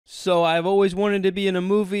So I've always wanted to be in a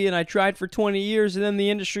movie, and I tried for 20 years, and then the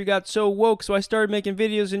industry got so woke, so I started making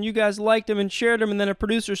videos, and you guys liked them and shared them, and then a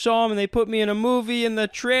producer saw them, and they put me in a movie, and the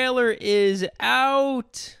trailer is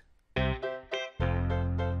out.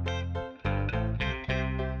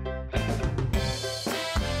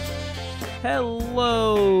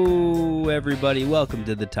 Hello, everybody. Welcome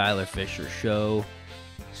to the Tyler Fischer Show.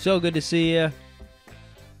 So good to see you.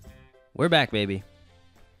 We're back, baby.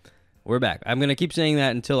 We're back. I'm going to keep saying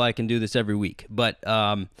that until I can do this every week. But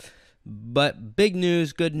big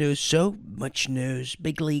news, good news, so much news.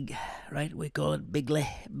 Big league, right? We call it big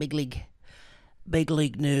league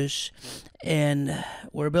news. And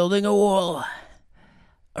we're building a wall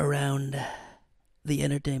around the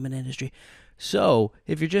entertainment industry. So,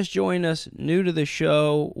 if you're just joining us, new to the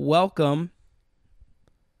show, welcome.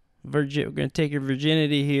 We're going to take your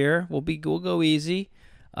virginity here. We'll go easy.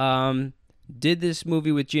 Did this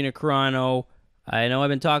movie with Gina Carano. I know I've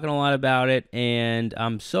been talking a lot about it, and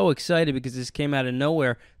I'm so excited because this came out of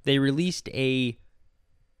nowhere. They released a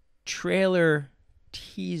trailer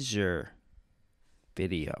teaser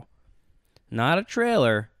video. Not a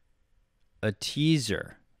trailer, a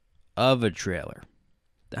teaser of a trailer.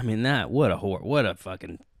 I mean, what a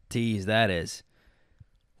fucking tease that is.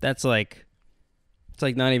 It's like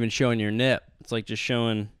not even showing your nip. It's like just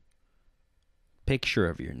showing picture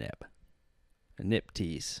of your nip. A nip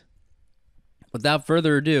tease. Without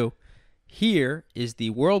further ado, here is the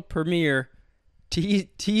world premiere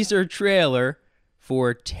teaser trailer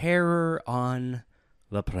for Terror on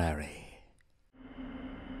the Prairie.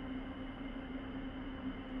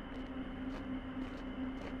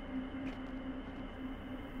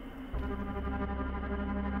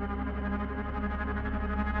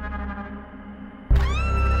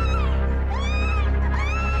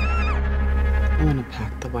 I'm gonna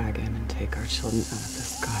pack the wagon and take our children out of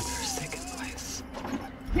this godforsaken place.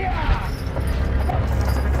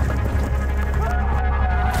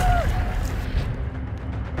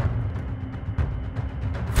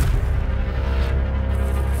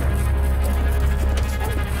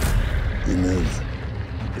 You move,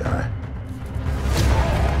 you die.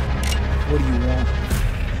 What do you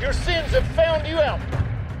want? Your sins have found you out.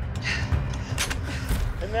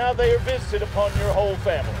 And now they are visited upon your whole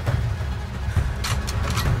family.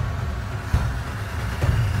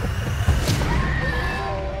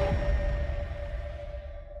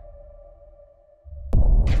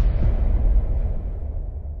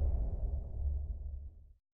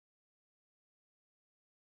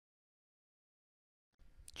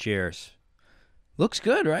 Cheers. Looks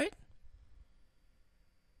good, right?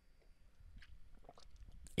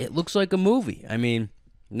 It looks like a movie. I mean,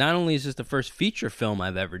 not only is this the first feature film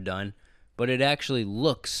I've ever done, but it actually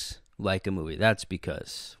looks like a movie. That's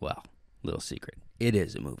because, well, little secret, it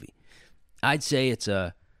is a movie. I'd say it's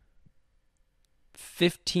a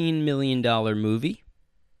 $15 million movie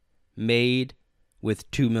made with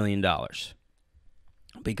 $2 million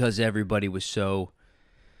because everybody was so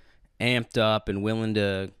amped up and willing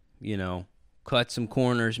to, cut some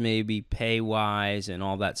corners maybe pay-wise and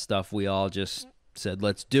all that stuff. We all just said,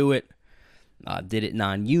 let's do it. Did it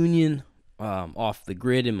non-union, off the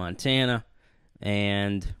grid in Montana.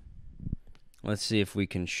 And let's see if we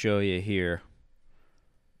can show you here.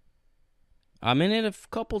 I'm in it a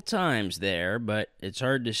couple times there, but it's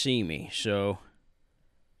hard to see me. So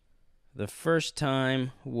the first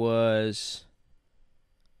time was,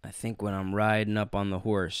 I think, when I'm riding up on the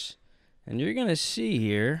horse. And you're going to see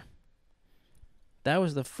here, that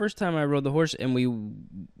was the first time I rode the horse, and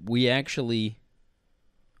we actually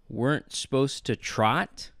weren't supposed to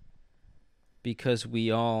trot because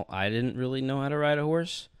I didn't really know how to ride a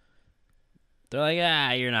horse. They're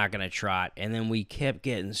like, you're not going to trot. And then we kept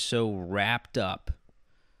getting so wrapped up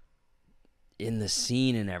in the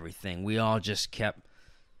scene and everything. We all just kept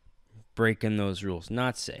breaking those rules.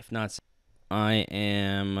 Not safe. I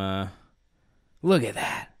am, look at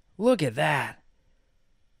that. Look at that.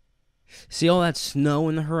 See all that snow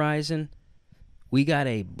in the horizon? We got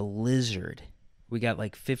a blizzard. We got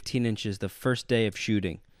like 15 inches the first day of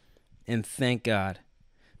shooting. And thank God,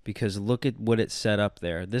 because look at what it set up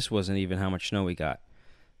there. This wasn't even how much snow we got.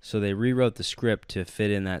 So they rewrote the script to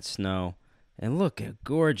fit in that snow. And look how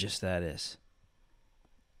gorgeous that is.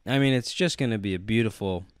 I mean, it's just going to be a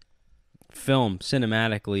beautiful film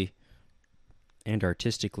cinematically and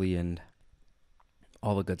artistically and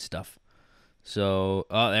all the good stuff. So,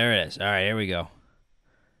 there it is. All right, here we go.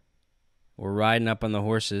 We're riding up on the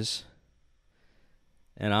horses.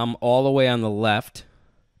 And I'm all the way on the left.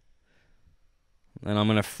 And I'm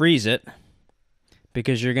going to freeze it.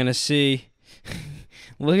 Because you're going to see...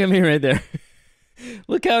 Look at me right there.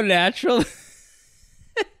 Look how natural...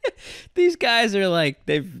 These guys are like,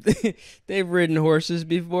 they've ridden horses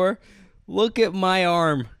before. Look at my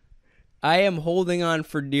arm. I am holding on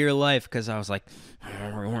for dear life because I was like,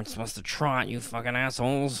 we weren't supposed to trot, you fucking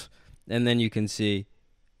assholes. And then you can see.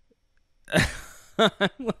 Oh,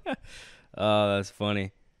 that's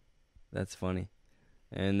funny. That's funny.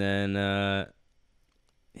 And then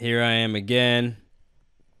here I am again,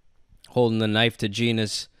 holding the knife to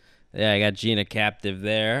Gina's. Yeah, I got Gina captive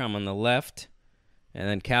there. I'm on the left. And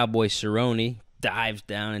then Cowboy Cerrone dives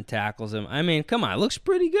down and tackles him. I mean, come on. It looks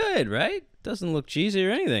pretty good, right? Doesn't look cheesy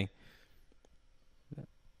or anything.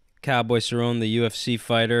 Cowboy Cerrone, the UFC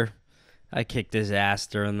fighter. I kicked his ass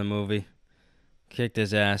during the movie. Kicked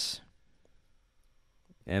his ass.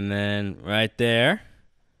 And then right there.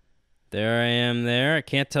 There I am there. I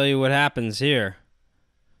can't tell you what happens here.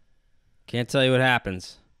 Can't tell you what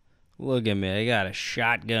happens. Look at me. I got a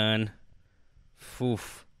shotgun.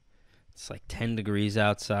 Oof. It's like 10 degrees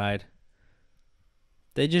outside.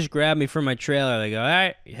 They just grab me from my trailer. They go, all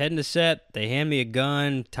right, you're heading to set. They hand me a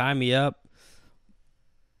gun, tie me up.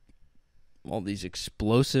 All these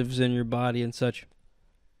explosives in your body and such.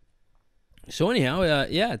 So anyhow,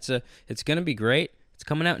 yeah, it's going to be great. It's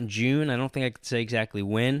coming out in June. I don't think I could say exactly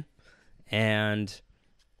when. And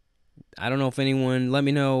I don't know if anyone, let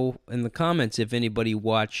me know in the comments if anybody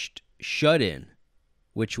watched Shut In,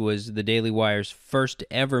 which was the Daily Wire's first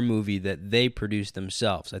ever movie that they produced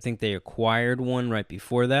themselves. I think they acquired one right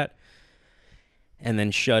before that. And then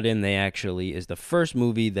Shut In, they actually is the first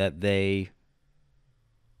movie that they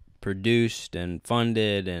produced and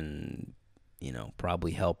funded and, you know,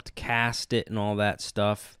 probably helped cast it and all that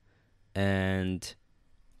stuff. And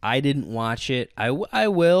I didn't watch it. I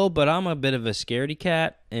will, but I'm a bit of a scaredy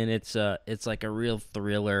cat, and it's like a real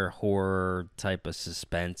thriller, horror type of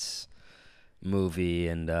suspense movie,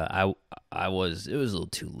 and it was a little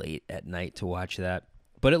too late at night to watch that,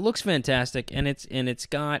 but it looks fantastic, and it's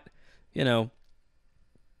got, you know,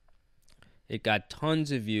 it got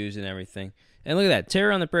tons of views and everything. And look at that,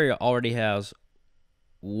 Terror on the Prairie already has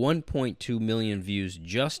 1.2 million views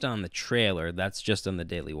just on the trailer. That's just on the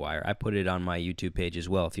Daily Wire. I put it on my YouTube page as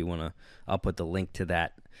well if you want to. I'll put the link to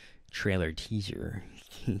that trailer teaser.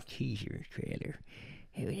 Teaser trailer.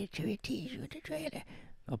 Teaser with the trailer.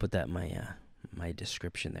 I'll put that in my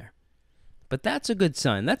description there. But that's a good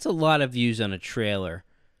sign. That's a lot of views on a trailer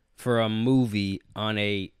for a movie on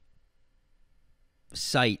a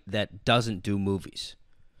site that doesn't do movies.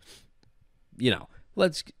 You know,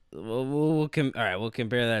 we'll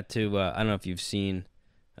compare that to, I don't know if you've seen,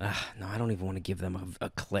 no, I don't even want to give them a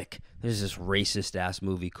click. There's this racist-ass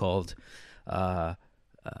movie called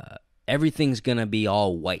Everything's Gonna Be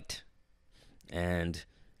All White. And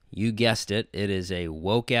you guessed it, it is a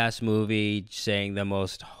woke-ass movie saying the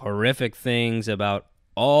most horrific things about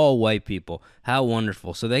all white people. How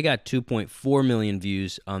wonderful. So they got 2.4 million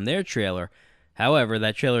views on their trailer. However,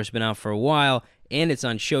 that trailer's been out for a while, and it's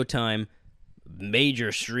on Showtime,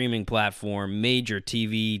 major streaming platform, major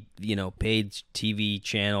TV, you know, paid TV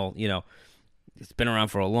channel, you know, it's been around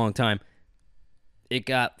for a long time. It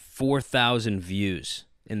got 4,000 views,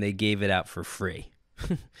 and they gave it out for free.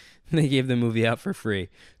 They gave the movie out for free.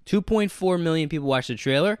 2.4 million people watched the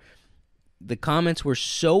trailer. The comments were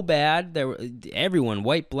so bad. Everyone,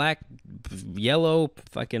 white, black, yellow,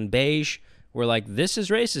 fucking beige, were like, this is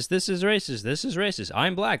racist, this is racist, this is racist.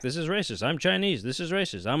 I'm black, this is racist. I'm Chinese, this is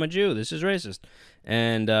racist. I'm a Jew, this is racist.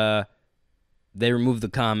 And they removed the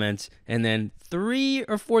comments, and then 3,000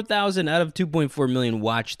 or 4,000 out of 2.4 million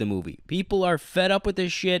watched the movie. People are fed up with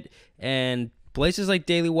this shit, and places like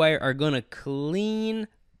Daily Wire are going to clean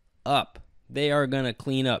up. They are going to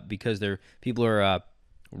clean up because people are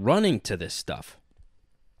running to this stuff.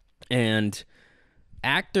 And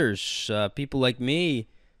actors, people like me,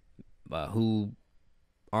 who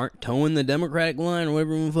aren't towing the Democratic line or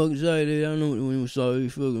whatever you fucking say, dude. I don't know what you say,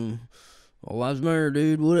 fucking all lives matter,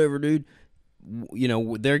 dude, whatever, dude. You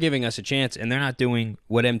know, they're giving us a chance, and they're not doing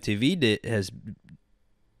what MTV has.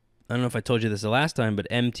 I don't know if I told you this the last time, but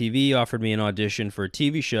MTV offered me an audition for a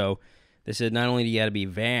TV show. They said not only do you got to be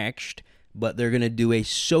vaxxed, but they're going to do a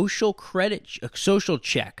social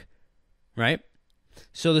check, right?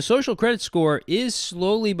 So the social credit score is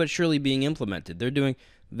slowly but surely being implemented. They're doing.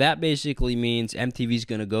 That basically means MTV's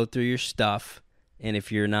going to go through your stuff, and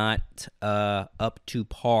if you're not up to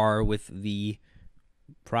par with the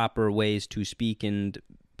proper ways to speak and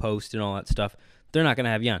post and all that stuff, they're not going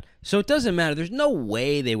to have you on. So it doesn't matter. There's no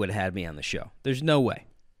way they would have had me on the show. There's no way.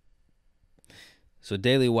 So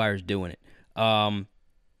Daily Wire's doing it.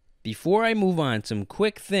 Before I move on, some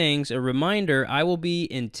quick things. A reminder, I will be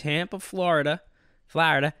in Tampa, Florida,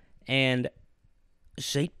 and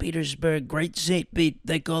St. Petersburg, Great St. Pete.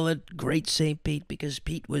 They call it Great St. Pete because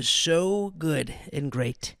Pete was so good and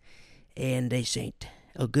great. And a saint.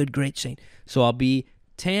 A good, great saint. So I'll be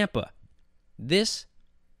Tampa this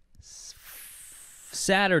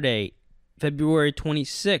Saturday, February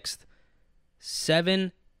 26th,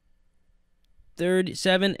 7 and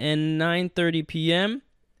 9:30 p.m.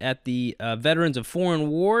 at the Veterans of Foreign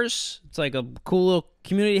Wars. It's like a cool little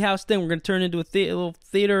community house thing. We're going to turn into a little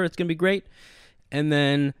theater. It's going to be great. And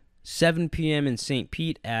then 7 p.m. in St.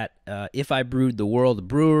 Pete at If I Brewed the World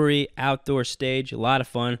Brewery, outdoor stage. A lot of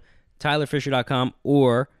fun. TylerFisher.com,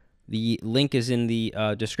 or the link is in the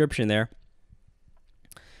description there.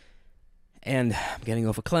 And I'm getting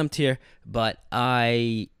overclamped here, but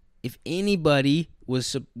if anybody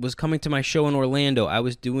was coming to my show in Orlando, I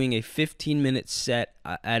was doing a 15-minute set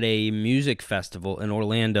at a music festival in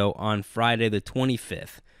Orlando on Friday the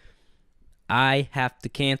 25th. I have to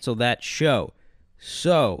cancel that show.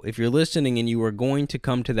 So, if you're listening and you are going to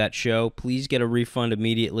come to that show, please get a refund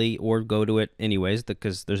immediately or go to it anyways,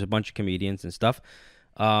 because there's a bunch of comedians and stuff.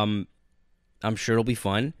 I'm sure it'll be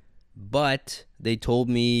fun. But they told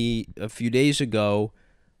me a few days ago,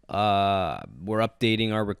 we're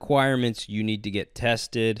updating our requirements. You need to get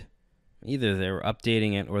tested. Either they were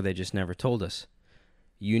updating it or they just never told us.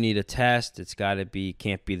 You need a test. It's got to be,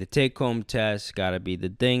 can't be the take-home test. Got to be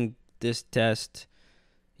this test.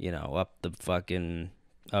 Up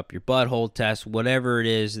your butthole test, whatever it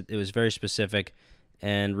is. It was very specific.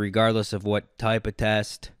 And regardless of what type of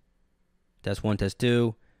test 1, test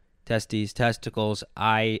 2, testes, testicles,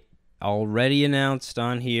 I already announced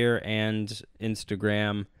on here and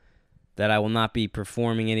Instagram that I will not be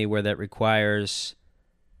performing anywhere that requires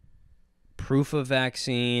proof of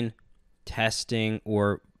vaccine, testing,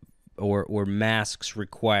 or masks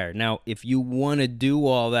required. Now, if you want to do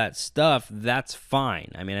all that stuff, that's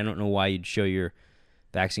fine. I mean, I don't know why you'd show your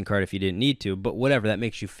vaccine card if you didn't need to, but whatever, that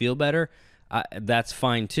makes you feel better, that's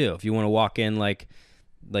fine too. If you want to walk in like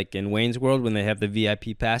in Wayne's World when they have the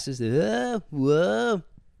VIP passes, whoa,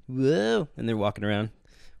 and they're walking around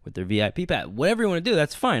with their VIP pass. Whatever you want to do,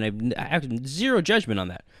 that's fine. I have zero judgment on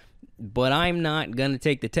that. But I'm not going to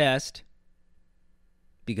take the test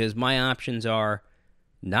because my options are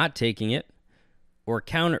not taking it or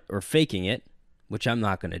faking it, which I'm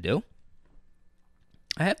not going to do.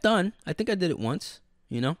 I have done. I think I did it once.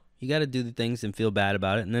 You got to do the things and feel bad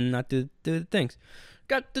about it and then not do the things.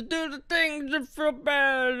 Got to do the things and feel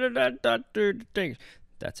bad and not do the things.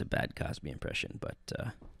 That's a bad Cosby impression, but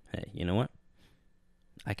hey, you know what?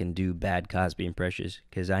 I can do bad Cosby impressions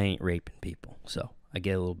because I ain't raping people. So I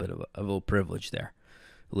get a little bit of a little privilege there.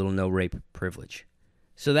 A little no rape privilege.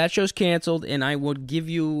 So that show's canceled, and I would give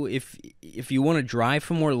you, if you want to drive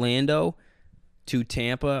from Orlando to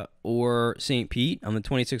Tampa or St. Pete on the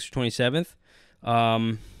 26th or 27th,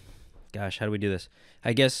 gosh, how do we do this?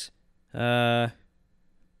 I guess, I'm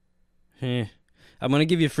going to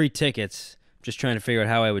give you free tickets. I'm just trying to figure out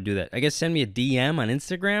how I would do that. I guess send me a DM on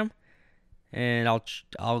Instagram, and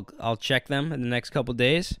I'll check them in the next couple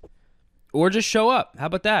days. Or just show up. How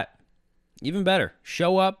about that? Even better.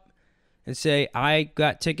 Show up and say, I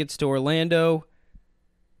got tickets to Orlando,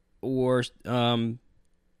 or,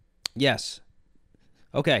 yes.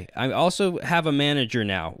 Okay, I also have a manager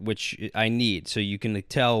now, which I need, so you can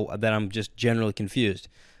tell that I'm just generally confused.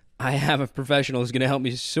 I have a professional who's going to help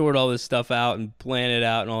me sort all this stuff out and plan it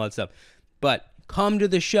out and all that stuff. But come to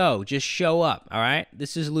the show. Just show up, all right?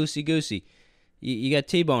 This is loosey-goosey. You got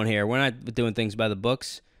T-Bone here. We're not doing things by the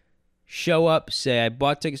books. Show up, say I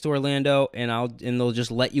bought tickets to Orlando, and they'll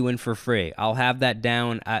just let you in for free. I'll have that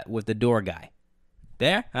down with the door guy.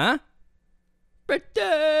 There, huh? Pretty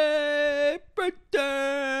good.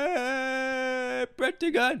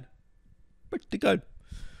 Pretty good.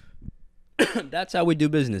 That's how we do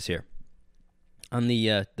business here on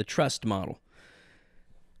the trust model.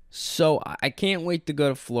 So I can't wait to go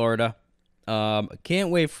to Florida. I can't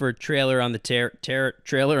wait for trailer on the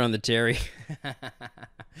trailer on the Terry.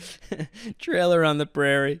 Trailer on the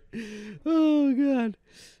Prairie. Oh, God.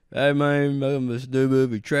 Hey, man, I'm this new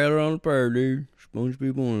movie, Trailer on the Prairie, dude. It's a bunch of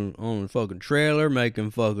people on a fucking trailer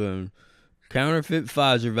making fucking counterfeit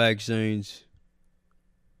Pfizer vaccines.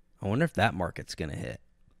 I wonder if that market's going to hit.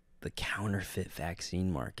 The counterfeit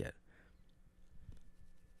vaccine market.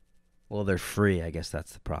 Well, they're free. I guess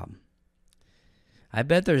that's the problem. I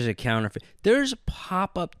bet there's a counterfeit. There's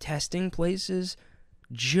pop-up testing places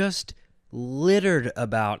just littered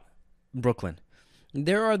about Brooklyn.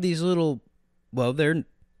 There are these little, well,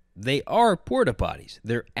 they are porta potties.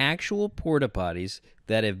 They're actual porta potties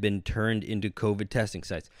that have been turned into COVID testing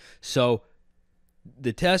sites. So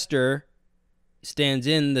the tester stands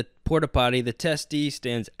in the porta potty, the testee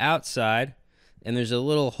stands outside, and there's a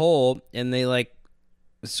little hole, and they like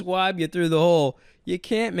swab you through the hole. You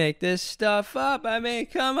can't make this stuff up. I mean,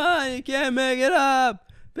 come on, you can't make it up.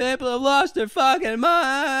 People have lost their fucking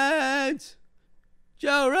minds.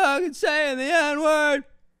 Joe Rogan saying the N-word.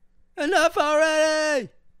 Enough already.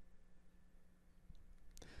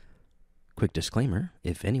 Quick disclaimer,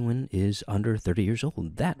 if anyone is under 30 years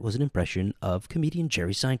old, that was an impression of comedian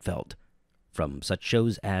Jerry Seinfeld from such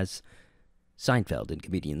shows as Seinfeld and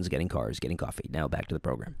Comedians Getting Cars, Getting Coffee. Now back to the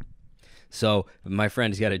program. So my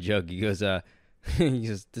friend's got a joke. He goes, these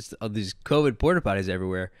COVID porta potties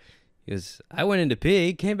everywhere. He goes, I went in to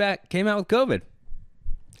pee, came out with COVID.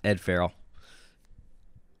 Ed Farrell.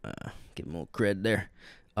 Give him a little cred there.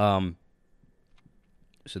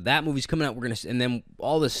 So that movie's coming out. And then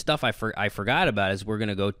all this stuff I forgot about is we're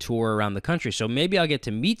gonna go tour around the country. So maybe I'll get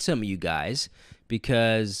to meet some of you guys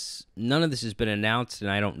because none of this has been announced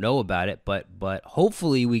and I don't know about it. But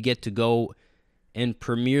hopefully we get to go and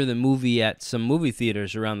premiere the movie at some movie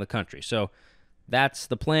theaters around the country. So that's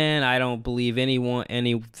the plan. I don't believe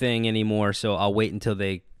anything anymore. So I'll wait until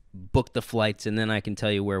they book the flights and then I can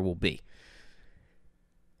tell you where we'll be.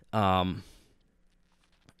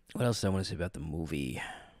 What else do I want to say about the movie?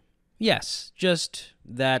 Yes, just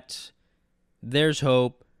that there's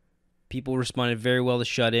hope. People responded very well to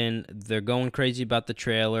Shut In. They're going crazy about the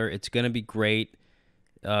trailer. It's going to be great.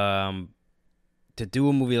 To do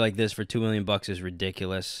a movie like this for $2 million is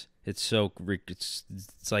ridiculous. It's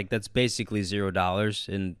like that's basically $0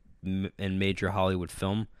 in major Hollywood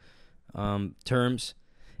film terms.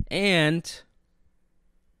 And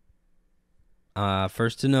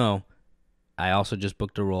first to know, I also just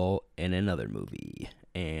booked a role in another movie,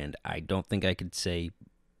 and I don't think I could say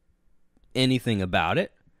anything about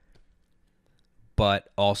it, but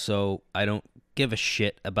also I don't give a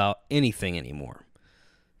shit about anything anymore.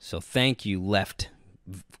 So thank you,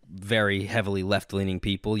 very heavily left-leaning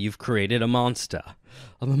people. You've created a monster.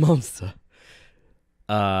 I'm a monster.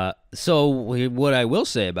 So what I will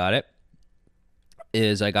say about it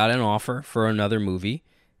is I got an offer for another movie,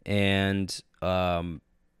 and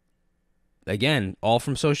again, all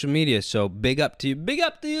from social media, so big up to you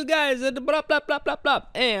guys, blah, blah, blah, blah, blah.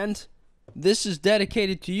 And this is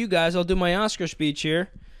dedicated to you guys. I'll do my Oscar speech here.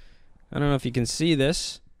 I don't know if you can see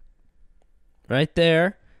this. Right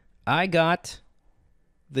there, I got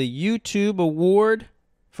the YouTube award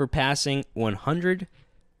for passing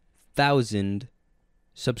 100,000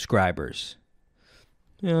 subscribers.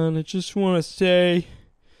 And I just want to say,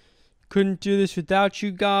 couldn't do this without you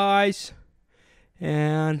guys.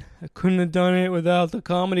 And I couldn't have done it without the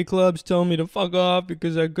comedy clubs telling me to fuck off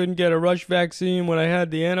because I couldn't get a rush vaccine when I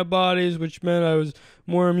had the antibodies, which meant I was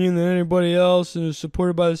more immune than anybody else and was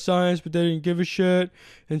supported by the science, but they didn't give a shit.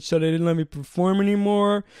 And so they didn't let me perform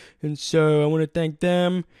anymore. And so I want to thank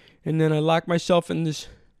them. And then I locked myself in this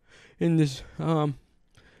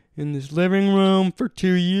living room for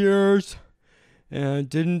 2 years. And I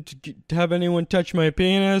didn't have anyone touch my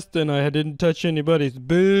penis, and I didn't touch anybody's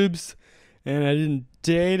boobs. And I didn't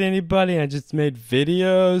date anybody. I just made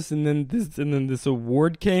videos, and then this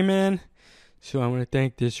award came in. So I want to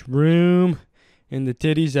thank this room and the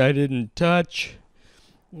titties I didn't touch,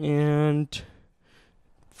 and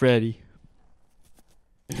Freddie.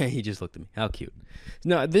 He just looked at me. How cute.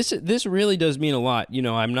 No, this really does mean a lot. You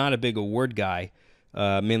know, I'm not a big award guy,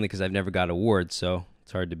 mainly because I've never got awards, so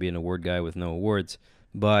it's hard to be an award guy with no awards.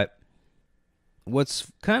 But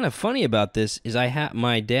what's kind of funny about this is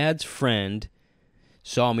my dad's friend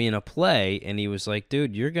saw me in a play, and he was like,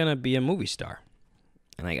 dude, you're going to be a movie star.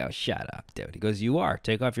 And I go, shut up, dude. He goes, you are.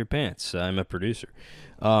 Take off your pants. I'm a producer.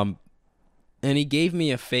 And he gave me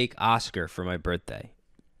a fake Oscar for my birthday.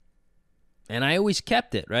 And I always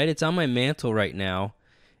kept it, right? It's on my mantle right now.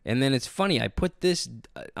 And then it's funny. I put this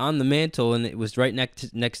on the mantle, and it was right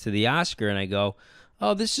next to the Oscar, and I go,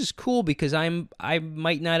 oh, this is cool because I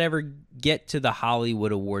might not ever get to the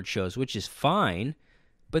Hollywood award shows, which is fine,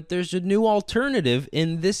 but there's a new alternative,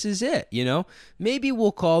 and this is it, you know? Maybe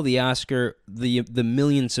we'll call the Oscar the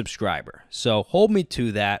million subscriber. So hold me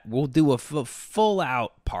to that. We'll do a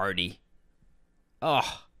full-out party.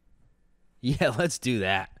 Oh, yeah, let's do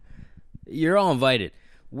that. You're all invited.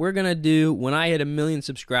 We're going to do, when I hit 1 million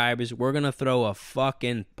subscribers, we're going to throw a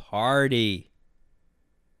fucking party.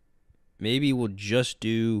 Maybe we'll just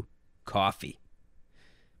do coffee.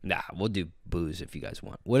 Nah, we'll do booze if you guys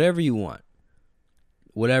want. Whatever you want.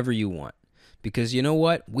 Whatever you want. Because you know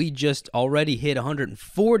what? We just already hit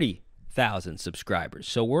 140,000 subscribers.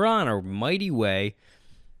 So we're on a mighty way.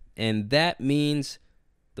 And that means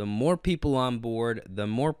the more people on board, the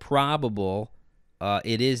more probable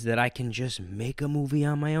it is that I can just make a movie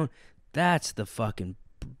on my own. That's the fucking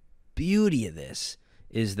beauty of this,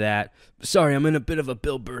 is that, sorry, I'm in a bit of a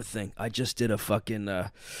Bill Burr thing. I just did a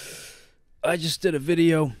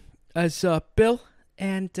video as Bill,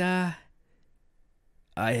 and I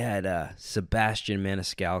had Sebastian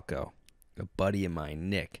Maniscalco, a buddy of mine,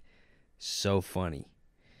 Nick. So funny.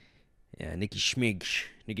 Yeah, Nicky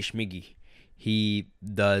Schmiggy. He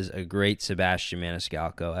does a great Sebastian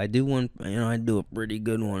Maniscalco. I do a pretty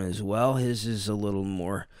good one as well. His is a little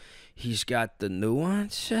more, he's got the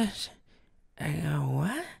nuances. I go,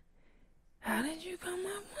 what? How did you come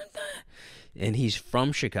up with that? And he's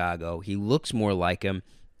from Chicago. He looks more like him.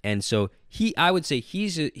 And so I would say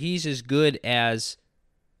he's as good as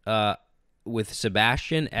with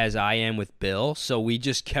Sebastian as I am with Bill. So we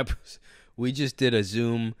just did a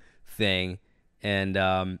Zoom thing and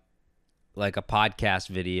like a podcast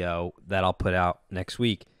video that I'll put out next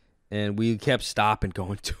week. And we kept stopping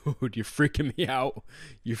going, dude, you're freaking me out.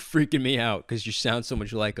 You're freaking me out because you sound so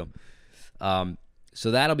much like him.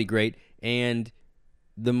 So that'll be great. And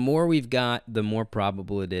the more we've got, the more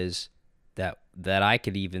probable it is that I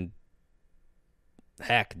could even,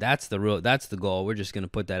 heck, that's the goal. We're just going to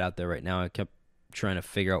put that out there right now. I kept trying to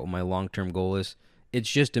figure out what my long-term goal is. It's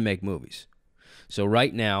just to make movies. So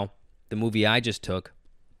right now, the movie I just took,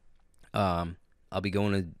 I'll be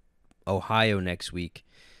going to Ohio next week.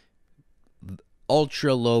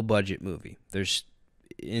 Ultra low budget movie. There's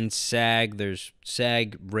SAG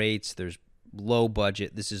rates, there's low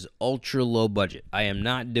budget. This is ultra low budget. I am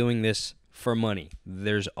not doing this for money.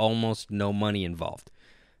 There's almost no money involved.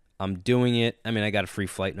 I'm doing it. I mean, I got a free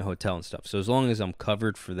flight and a hotel and stuff. So as long as I'm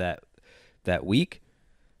covered for that week,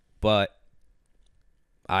 but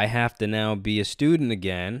I have to now be a student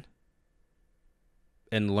again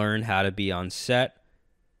and learn how to be on set,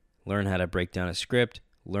 learn how to break down a script,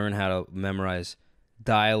 learn how to memorize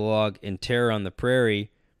dialogue. In Terror on the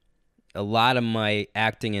Prairie, a lot of my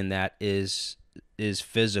acting in that is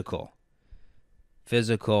physical.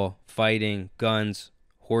 Physical, fighting, guns,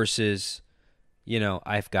 horses. You know,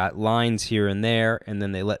 I've got lines here and there, and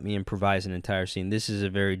then they let me improvise an entire scene. This is a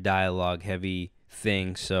very dialogue-heavy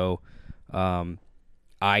thing, so I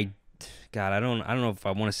don't know if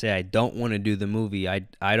I want to say I don't want to do the movie. I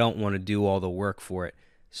don't want to do all the work for it,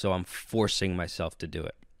 so I'm forcing myself to do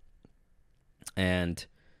it. And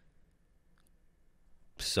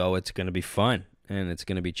so it's going to be fun, and it's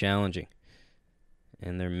going to be challenging.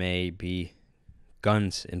 And there may be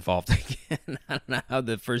guns involved again. I don't know how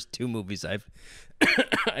the first two movies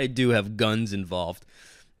I do have guns involved,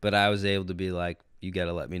 but I was able to be like, you got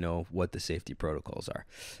to let me know what the safety protocols are.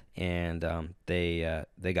 And they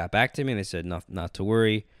got back to me, and they said not to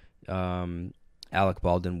worry. Alec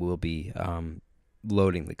Baldwin will be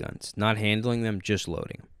loading the guns, not handling them, just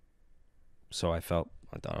loading them. So I thought,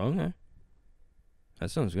 okay,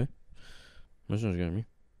 that sounds good. That sounds good to me.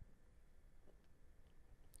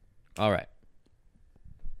 All right.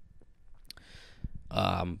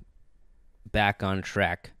 Back on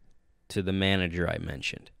track to the manager I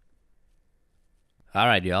mentioned. All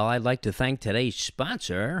right, y'all. I'd like to thank today's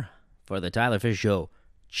sponsor for the Tyler Fischer Show,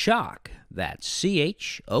 Chalk. That's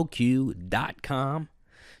CHOQ.com.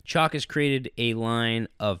 Chalk has created a line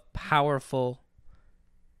of powerful,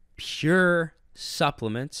 pure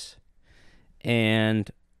supplements.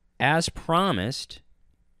 And as promised,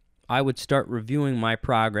 I would start reviewing my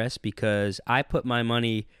progress because I put my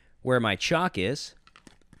money where my chalk is.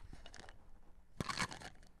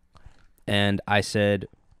 And I said,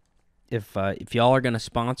 if y'all are going to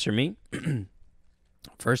sponsor me,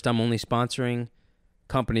 first I'm only sponsoring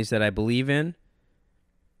companies that I believe in,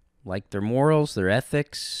 like their morals, their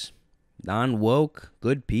ethics, non-woke,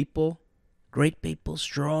 good people, great people,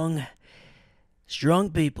 strong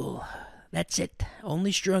people. That's it.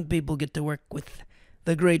 Only strong people get to work with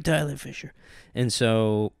the great Tyler Fischer. And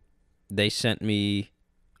so they sent me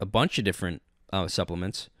a bunch of different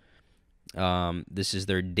supplements. This is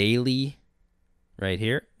their daily, right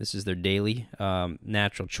here. This is their daily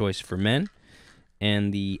natural choice for men.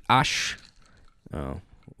 And the Ash, I'm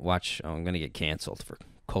going to get canceled for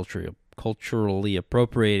culturally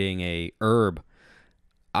appropriating a herb,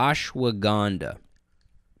 ashwagandha.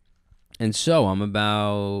 And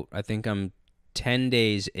so I think I'm 10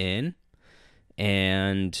 days in,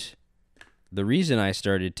 and the reason I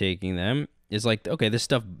started taking them is like, okay, this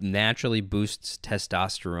stuff naturally boosts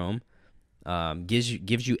testosterone,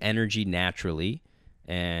 gives you energy naturally,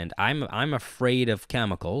 and I'm afraid of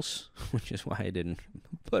chemicals, which is why I didn't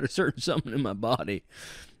put a certain something in my body.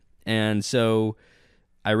 And so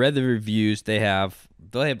I read the reviews. They have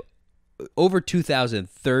over 2,000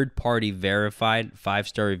 third-party verified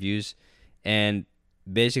 5-star reviews, and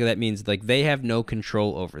basically that means like they have no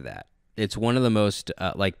control over that. It's one of the most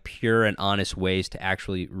like pure and honest ways to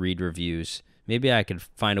actually read reviews. Maybe I could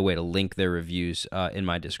find a way to link their reviews in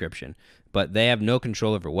my description. But they have no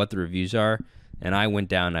control over what the reviews are, and I went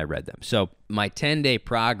down and I read them. So my 10-day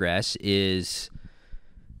progress is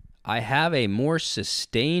I have a more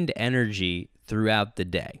sustained energy throughout the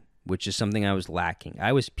day, which is something I was lacking.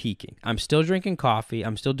 I was peaking. I'm still drinking coffee.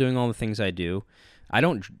 I'm still doing all the things I do. I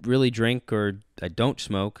don't really drink, or I don't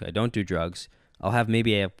smoke. I don't do drugs. I'll have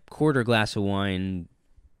maybe a quarter glass of wine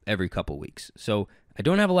every couple weeks. So I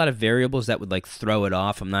don't have a lot of variables that would like throw it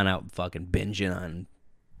off. I'm not out fucking binging on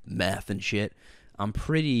meth and shit. I'm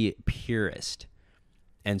pretty purist.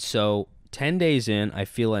 And so 10 days in, I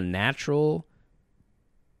feel a natural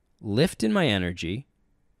lift in my energy,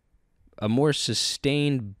 a more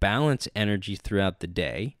sustained, balanced energy throughout the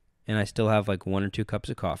day, and I still have like 1 or 2 cups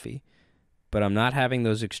of coffee, but I'm not having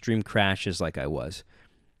those extreme crashes like I was.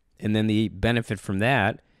 And then the benefit from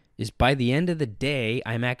that is by the end of the day,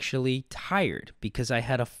 I'm actually tired because I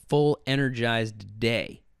had a full energized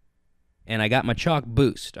day. And I got my chalk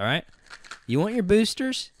boost, all right? You want your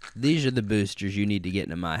boosters? These are the boosters you need to get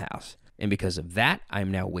into my house. And because of that,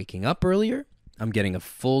 I'm now waking up earlier. I'm getting a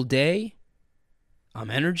full day.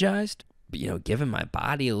 I'm energized. But, giving my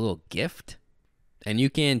body a little gift. And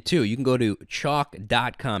you can too. You can go to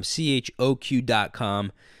chalk.com,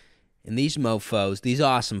 CHOQ.com. And these mofos, these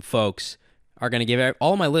awesome folks, are going to give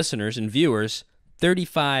all my listeners and viewers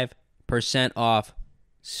 35% off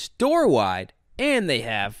store-wide. And they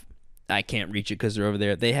have, I can't reach it because they're over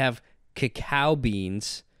there, they have cacao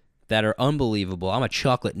beans that are unbelievable. I'm a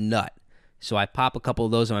chocolate nut. So I pop a couple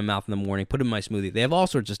of those in my mouth in the morning, put them in my smoothie. They have all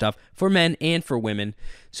sorts of stuff for men and for women.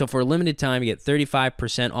 So for a limited time, you get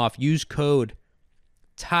 35% off. Use code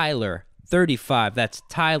Tyler35. That's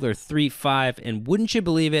Tyler35. And wouldn't you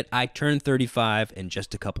believe it, I turned 35 in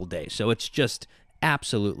just a couple days. So it's just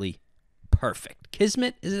absolutely perfect.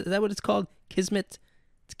 Kismet? Is that what it's called? Kismet?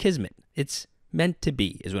 It's Kismet. It's meant to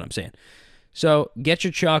be, is what I'm saying. So get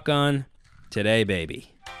your chalk on today, baby.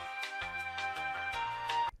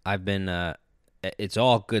 I've been, it's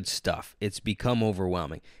all good stuff. It's become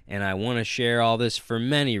overwhelming. And I want to share all this for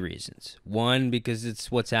many reasons. One, because it's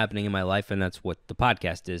what's happening in my life, and that's what the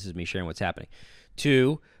podcast is me sharing what's happening.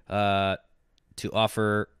 Two, to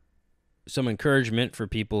offer some encouragement for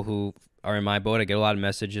people who are in my boat. I get a lot of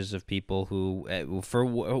messages of people who, for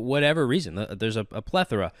whatever reason, there's a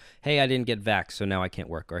plethora. Hey, I didn't get vaxxed, so now I can't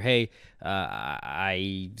work. Or, hey,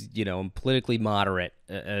 I'm politically moderate,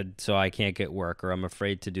 so I can't get work. Or I'm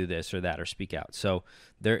afraid to do this or that or speak out. So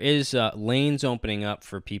there is lanes opening up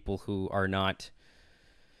for people who are not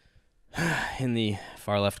in the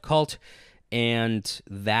far left cult, and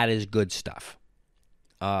that is good stuff.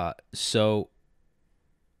 So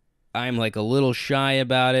I'm like a little shy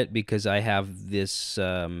about it because I have this,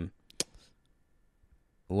 what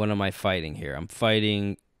am I fighting here? I'm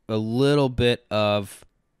fighting a little bit of,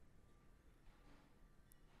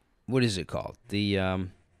 what is it called? The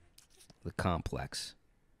complex,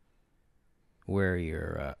 where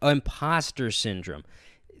you're, imposter syndrome.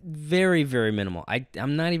 Very, very minimal.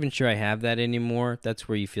 I'm not even sure I have that anymore. That's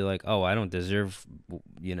where you feel like, oh, I don't deserve,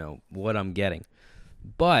 what I'm getting.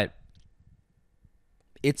 But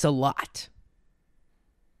it's a lot.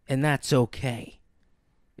 And that's okay.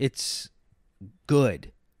 It's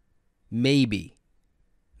good. Maybe.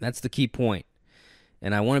 That's the key point.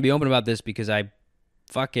 And I want to be open about this because I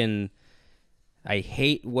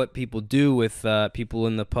hate what people do with people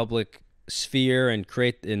in the public sphere and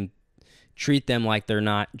treat them like they're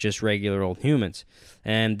not just regular old humans.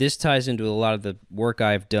 And this ties into a lot of the work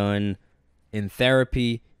I've done in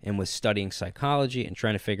therapy and with studying psychology and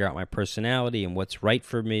trying to figure out my personality and what's right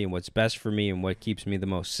for me and what's best for me and what keeps me the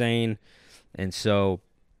most sane. And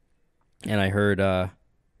I heard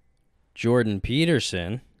Jordan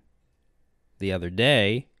Peterson the other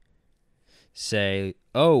day say,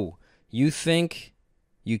 oh, you think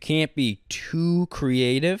you can't be too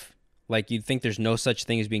creative? Like you think there's no such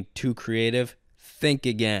thing as being too creative? Think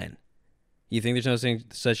again. You think there's no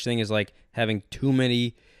such thing as like having too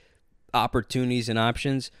many opportunities and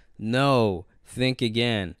options? No, think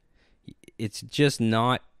again. It's just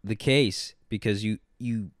not the case because you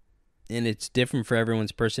and it's different for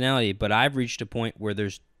everyone's personality, but I've reached a point where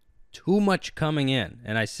there's too much coming in,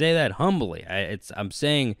 and I say that humbly. I'm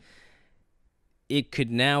saying it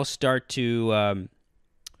could now start to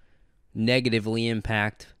negatively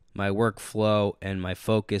impact my workflow and my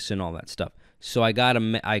focus and all that stuff. So I got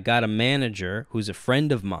a manager who's a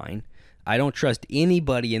friend of mine. I don't trust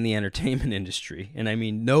anybody in the entertainment industry, and I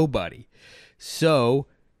mean nobody. So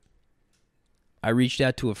I reached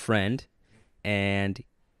out to a friend, and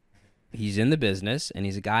he's in the business, and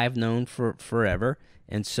he's a guy I've known for forever.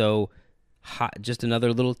 And so just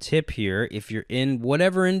another little tip here. If you're in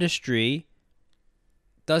whatever industry,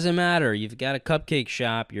 doesn't matter. You've got a cupcake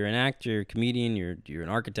shop, you're an actor, you're a comedian, you're an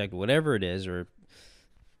architect, whatever it is, or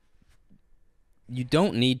you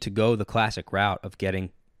don't need to go the classic route of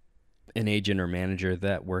getting an agent or manager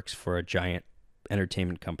that works for a giant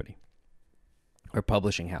entertainment company or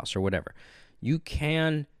publishing house or whatever. You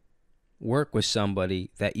can work with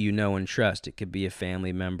somebody that you know and trust. It could be a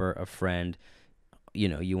family member, a friend. You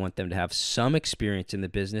know, you want them to have some experience in the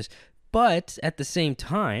business, but at the same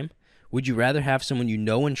time, would you rather have someone you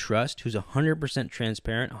know and trust who's 100%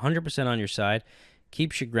 transparent, 100% on your side,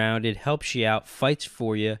 keeps you grounded, helps you out, fights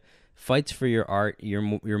for you, fights for your art, your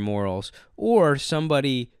morals, or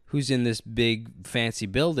somebody who's in this big fancy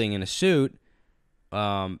building in a suit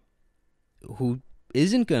who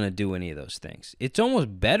isn't going to do any of those things? It's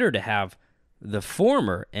almost better to have the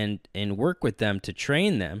former and work with them to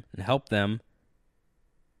train them and help them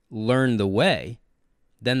learn the way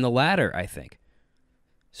than the latter, I think.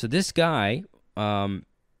 So this guy,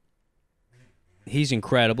 he's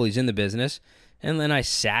incredible. He's in the business. And then I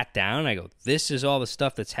sat down and I go, this is all the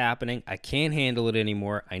stuff that's happening. I can't handle it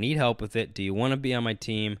anymore. I need help with it. Do you want to be on my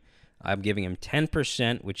team? I'm giving him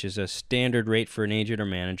 10%, which is a standard rate for an agent or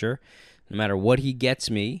manager. No matter what he gets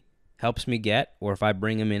me, helps me get, or if I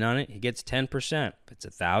bring him in on it, he gets 10%. If it's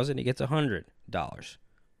 $1,000, he gets $100.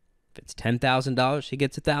 If it's $10,000, he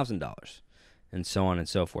gets $1,000, and so on and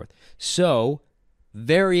so forth. So,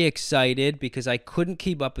 very excited because I couldn't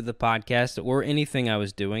keep up with the podcast or anything I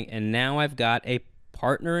was doing, and now I've got a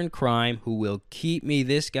partner in crime who will keep me.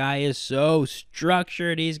 This guy is so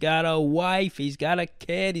structured. He's got a wife. He's got a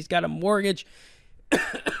kid. He's got a mortgage.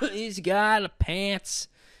 He's got pants.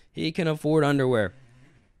 He can afford underwear.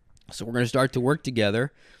 So we're going to start to work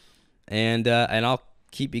together, and I'll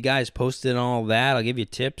keep you guys posted on all that. I'll give you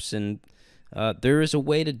tips, and there is a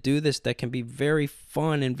way to do this that can be very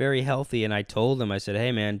fun and very healthy. And I told him, I said,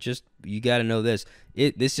 hey, man, you got to know this.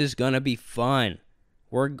 This is going to be fun.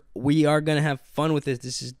 We are going to have fun with this.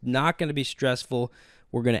 This is not going to be stressful.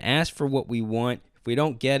 We're going to ask for what we want. If we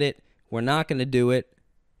don't get it, we're not going to do it.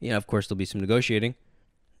 You know, of course, there'll be some negotiating.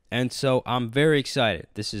 And so I'm very excited.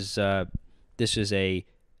 This is a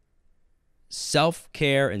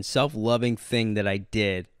self-care and self-loving thing that I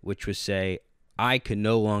did, which was say, I could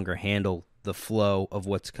no longer handle the flow of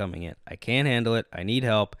what's coming in. I can't handle it. I need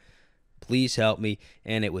help. Please help me.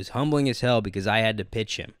 And it was humbling as hell because I had to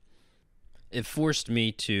pitch him. It forced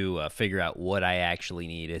me to figure out what I actually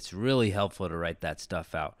need. It's really helpful to write that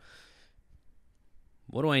stuff out.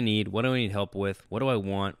 What do I need? What do I need help with? What do I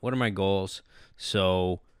want? What are my goals?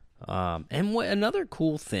 So, another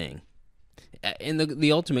cool thing, and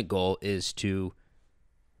the ultimate goal is to,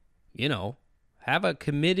 have a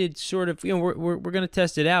committed sort of, we're going to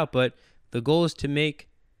test it out, but the goal is to make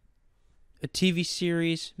a TV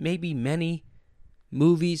series, maybe many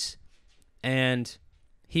movies, and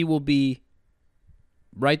he will be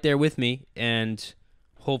right there with me and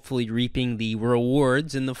hopefully reaping the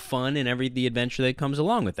rewards and the fun and the adventure that comes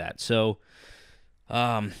along with that. So,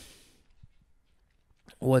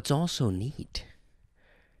 what's also neat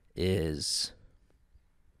is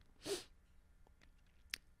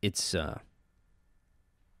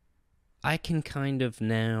I can kind of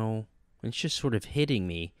now, it's just sort of hitting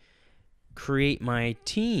me, create my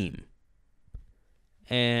team.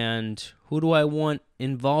 And who do I want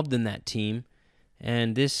involved in that team?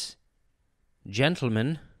 And this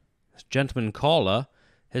gentleman caller,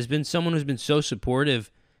 has been someone who's been so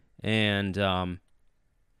supportive and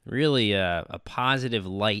really a positive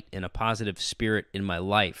light and a positive spirit in my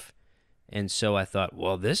life. And so I thought,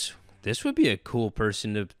 well, this would be a cool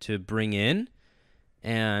person to bring in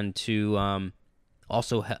and to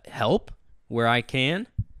also help where I can.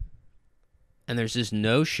 And there's this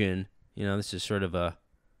notion, this is sort of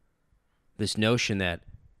this notion that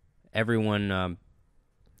everyone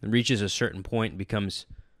reaches a certain point and becomes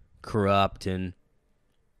corrupt and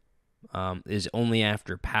is only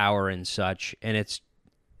after power and such. And it's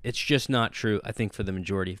just not true, I think, for the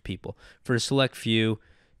majority of people. For a select few,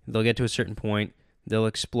 they'll get to a certain point, they'll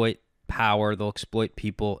exploit power, they'll exploit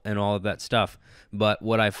people, and all of that stuff. But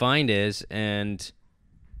what I find is, and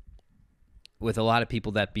with a lot of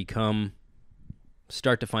people that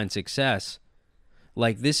start to find success,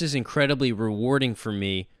 like, this is incredibly rewarding for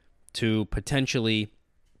me to potentially,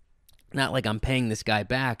 not like I'm paying this guy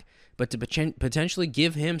back, but to potentially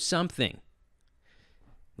give him something.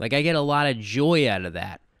 Like, I get a lot of joy out of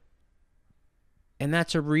that. And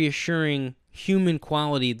that's a reassuring human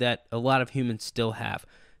quality that a lot of humans still have.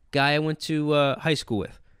 Guy I went to high school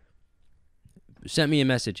with. sent me a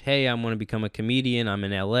message. Hey, I want to become a comedian. I'm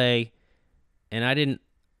in LA. And I didn't,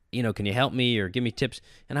 can you help me or give me tips?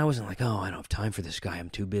 And I wasn't like, oh, I don't have time for this guy. I'm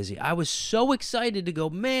too busy. I was so excited to go,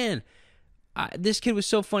 man, this kid was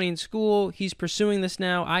so funny in school. He's pursuing this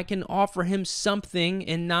now. I can offer him something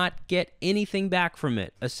and not get anything back from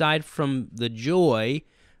it, aside from the joy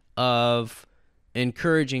of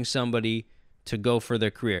encouraging somebody to go for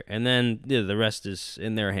their career. And then the rest is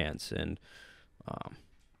in their hands. And,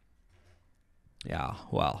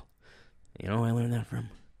 I learned that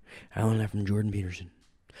from Jordan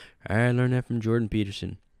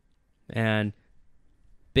Peterson. And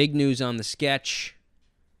big news on the sketch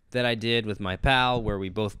that I did with my pal, where we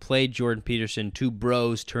both played Jordan Peterson, two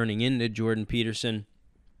bros turning into Jordan Peterson.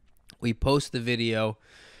 We post the video,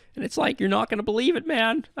 and it's like, you're not going to believe it,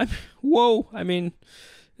 man. Whoa. I mean,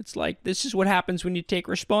 it's like, this is what happens when you take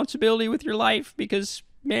responsibility with your life, because,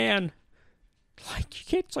 man, like, you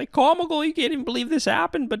can't, it's like comical. You can't even believe this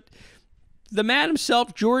happened, but the man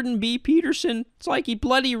himself, Jordan B. Peterson, it's like he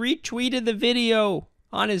bloody retweeted the video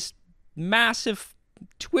on his massive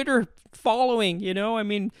Twitter following, I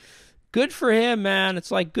mean, good for him, man.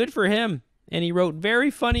 It's like, good for him. And he wrote,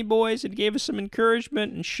 very funny, boys, and gave us some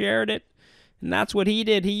encouragement and shared it. And that's what he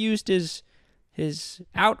did. He used his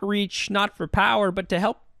outreach not for power, but to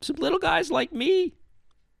help some little guys like me.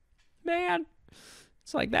 Man,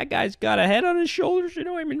 it's like that guy's got a head on his shoulders,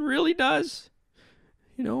 really does.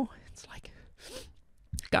 It's like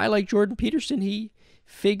a guy like Jordan Peterson, he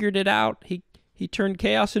figured it out. He turned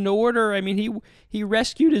chaos into order. I mean, he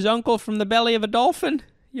rescued his uncle from the belly of a dolphin.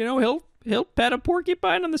 He'll pet a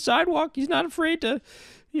porcupine on the sidewalk. He's not afraid to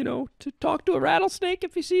talk to a rattlesnake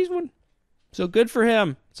if he sees one. So good for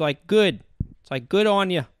him. It's like, good. It's like, good on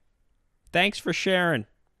you. Thanks for sharing.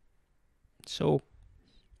 So,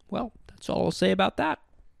 well, that's all I'll say about that.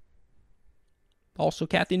 Also,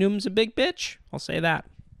 Kathy Newman's a big bitch. I'll say that.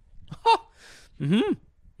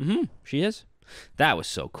 She is. That was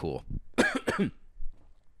so cool.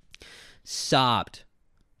 Sobbed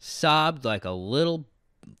like a little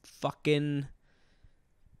fucking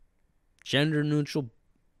gender neutral.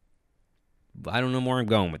 I don't know where I'm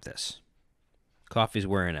going with this. Coffee's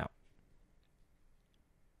wearing out.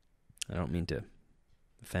 I don't mean to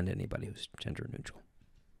offend anybody who's gender neutral,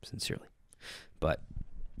 sincerely. But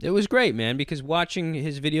it was great, man, because watching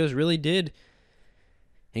his videos really did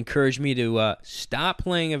encourage me to stop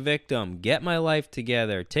playing a victim, get my life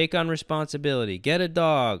together, take on responsibility, get a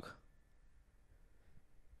dog.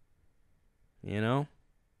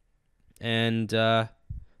 And so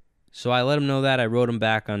I let him know that. I wrote him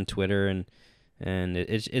back on Twitter, and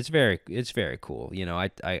it's very cool.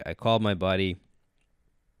 I called my buddy,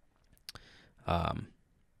 and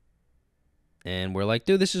we're like,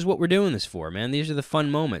 dude, this is what we're doing this for, man. These are the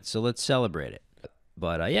fun moments, so let's celebrate it.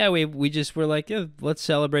 But we just were like, yeah, let's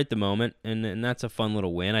celebrate the moment, and that's a fun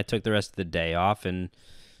little win. I took the rest of the day off and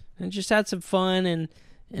just had some fun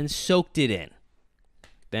and soaked it in.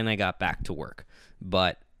 Then I got back to work.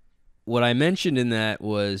 But what I mentioned in that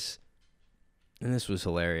was, and this was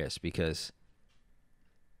hilarious because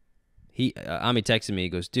Ami texted me. He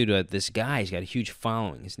goes, dude, this guy's got a huge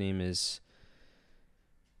following. His name is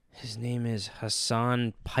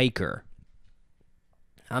Hassan Piker.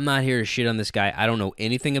 I'm not here to shit on this guy. I don't know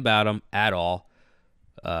anything about him at all.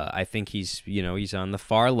 I think he's on the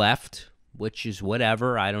far left, which is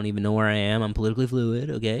whatever. I don't even know where I am. I'm politically fluid,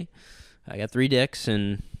 okay? I got 3 dicks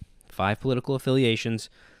and 5 political affiliations.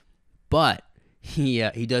 But he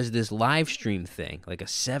does this live stream thing, like a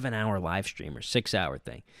 7-hour live stream or 6-hour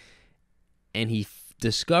thing. And he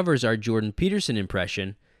discovers our Jordan Peterson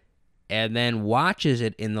impression and then watches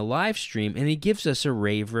it in the live stream, and he gives us a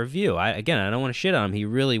rave review. I don't want to shit on him. He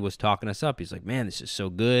really was talking us up. He's like, man, this is so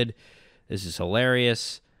good. This is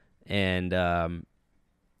hilarious. And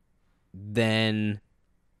then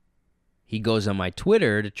he goes on my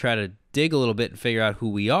Twitter to try to dig a little bit and figure out who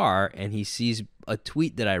we are, and he sees a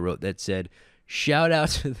tweet that I wrote that said, shout out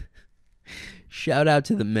to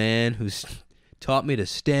the man who's taught me to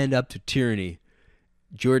stand up to tyranny,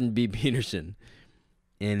 Jordan B. Peterson.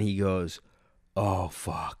 And he goes, oh,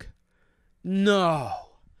 fuck. No,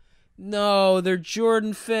 they're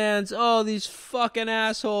Jordan fans. Oh, these fucking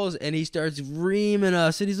assholes. And he starts reaming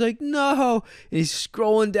us. And he's like, no. And he's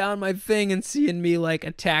scrolling down my thing and seeing me, like,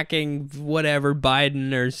 attacking whatever,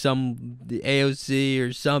 Biden or some AOC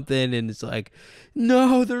or something. And it's like,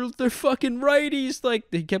 no, they're fucking righties. Like,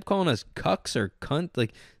 he kept calling us cucks or cunt,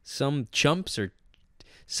 like some chumps or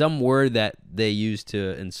some word that they use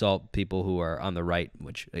to insult people who are on the right,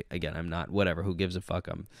 which, again, I'm not. Whatever, who gives a fuck?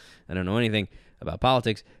 I don't know anything about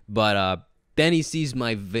politics. But Then he sees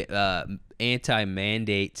my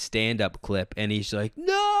anti-mandate stand-up clip, and he's like,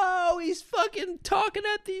 no, he's fucking talking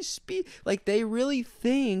at these like, they really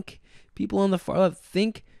think, people on the far left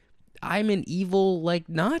think I'm an evil, like,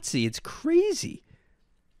 Nazi. It's crazy.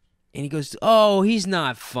 And he goes, oh, he's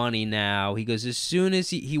not funny now. He goes, as soon as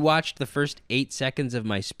he watched the first 8 seconds of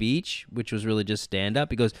my speech, which was really just stand-up,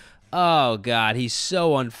 he goes, oh, God, he's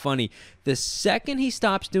so unfunny. The second he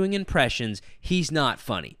stops doing impressions, he's not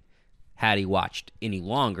funny. Had he watched any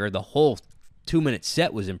longer, the whole 2-minute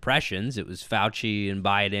set was impressions. It was Fauci and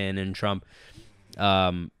Biden and Trump,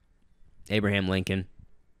 Abraham Lincoln.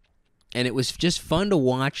 And it was just fun to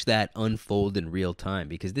watch that unfold in real time,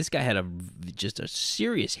 because this guy had just a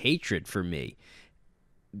serious hatred for me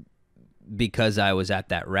because I was at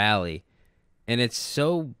that rally. And it's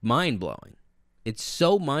so mind-blowing. It's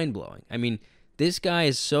so mind-blowing. I mean, this guy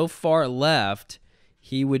is so far left,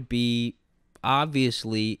 he would be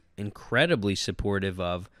obviously incredibly supportive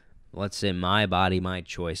of, let's say, my body, my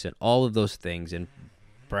choice, and all of those things, and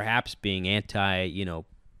perhaps being anti,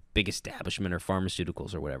 big establishment or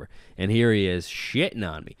pharmaceuticals or whatever. And here he is shitting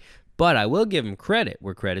on me. But I will give him credit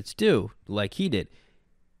where credit's due, like he did.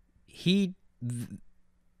 He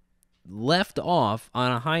left off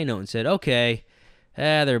on a high note and said, okay,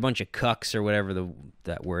 they're a bunch of cucks or whatever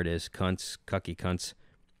that word is, cunts, cucky cunts.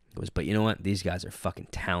 He goes, but you know what? These guys are fucking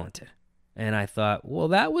talented. And I thought, well,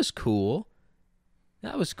 that was cool.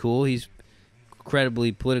 That was cool. He's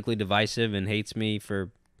incredibly politically divisive and hates me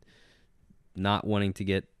for not wanting to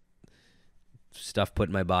get stuff put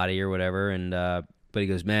in my body or whatever. And but he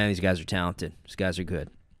goes, man, these guys are talented. These guys are good.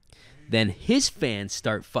 Then his fans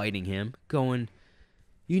start fighting him, going,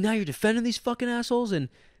 you're defending these fucking assholes? And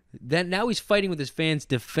then now he's fighting with his fans,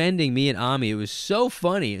 defending me and Ami. It was so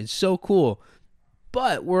funny and so cool.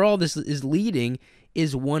 But where all this is leading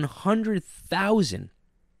is 100,000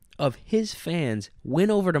 of his fans went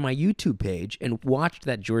over to my YouTube page and watched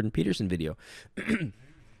that Jordan Peterson video.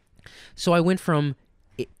 So I went from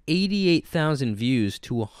 88,000 views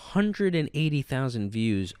to 180,000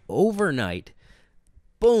 views overnight.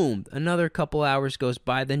 Boom. Another couple hours goes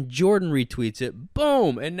by. Then Jordan retweets it.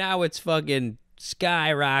 Boom. And now it's fucking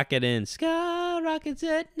skyrocketing. Skyrockets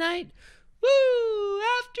at night. Woo!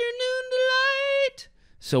 Afternoon delight.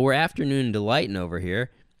 So we're afternoon delighting over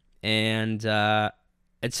here. And so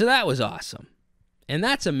that was awesome. And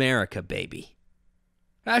that's America, baby.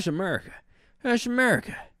 That's America. That's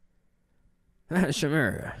America. That's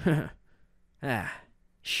America.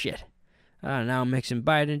 Shit. Now I'm mixing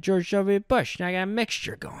Biden and George W. Bush. Now I got a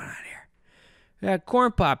mixture going on here.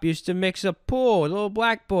 Corn Pop used to mix a pool with little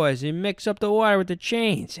black boys. He mix up the water with the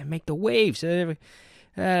chains and make the waves. The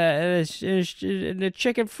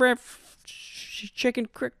chicken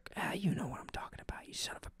crick. You know what I'm talking about, you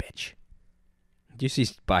son of a bitch. Do you see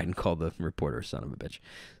Biden called the reporter a son of a bitch?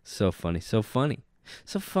 So funny, so funny,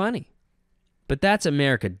 so funny. But that's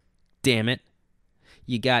America, damn it.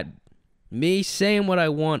 You got me saying what I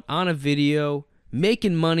want on a video,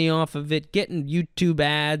 making money off of it, getting YouTube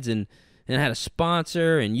ads, and had a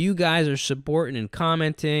sponsor, and you guys are supporting and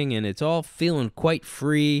commenting, and it's all feeling quite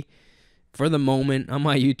free for the moment on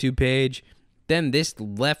my YouTube page. Then this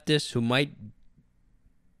leftist who might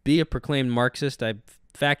be a proclaimed Marxist,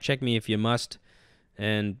 fact check me if you must,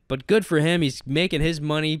 but good for him. He's making his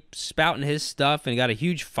money, spouting his stuff, and got a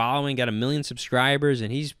huge following, got 1 million subscribers,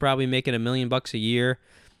 and he's probably making $1 million a year.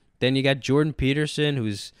 Then you got Jordan Peterson,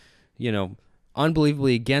 who's,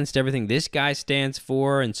 unbelievably against everything this guy stands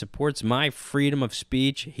for and supports my freedom of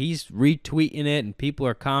speech. He's retweeting it, and people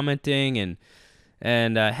are commenting, and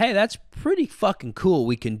hey, that's pretty fucking cool.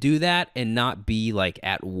 We can do that and not be like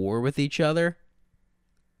at war with each other.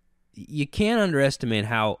 You can't underestimate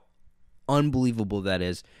how unbelievable that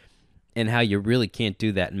is, and how you really can't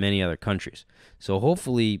do that in many other countries. So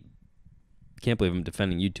hopefully, can't believe I'm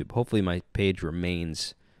defending YouTube. Hopefully my page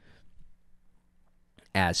remains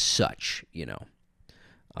as such,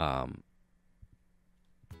 I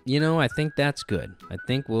think that's good. I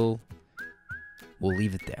think we'll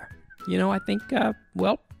leave it there. I think,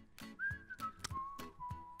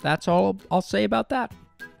 that's all I'll say about that.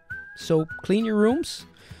 So clean your rooms,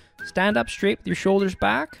 stand up straight with your shoulders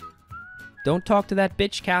back. Don't talk to that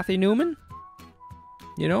bitch, Kathy Newman.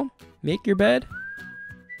 Make your bed.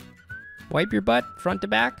 Wipe your butt, front to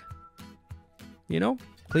back.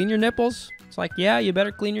 Clean your nipples. It's like, yeah, you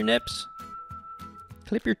better clean your nips.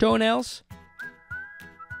 Clip your toenails.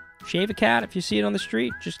 Shave a cat if you see it on the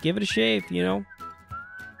street. Just give it a shave,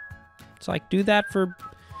 It's like, do that to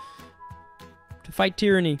fight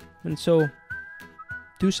tyranny. And so,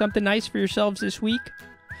 do something nice for yourselves this week.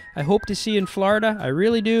 I hope to see you in Florida. I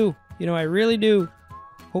really do. I really do.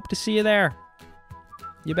 Hope to see you there.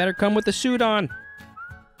 you better come with the suit on.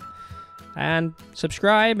 And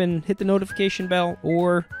subscribe and hit the notification bell,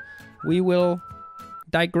 or we will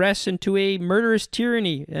digress into a murderous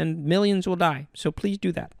tyranny and millions will die. So please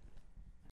do that.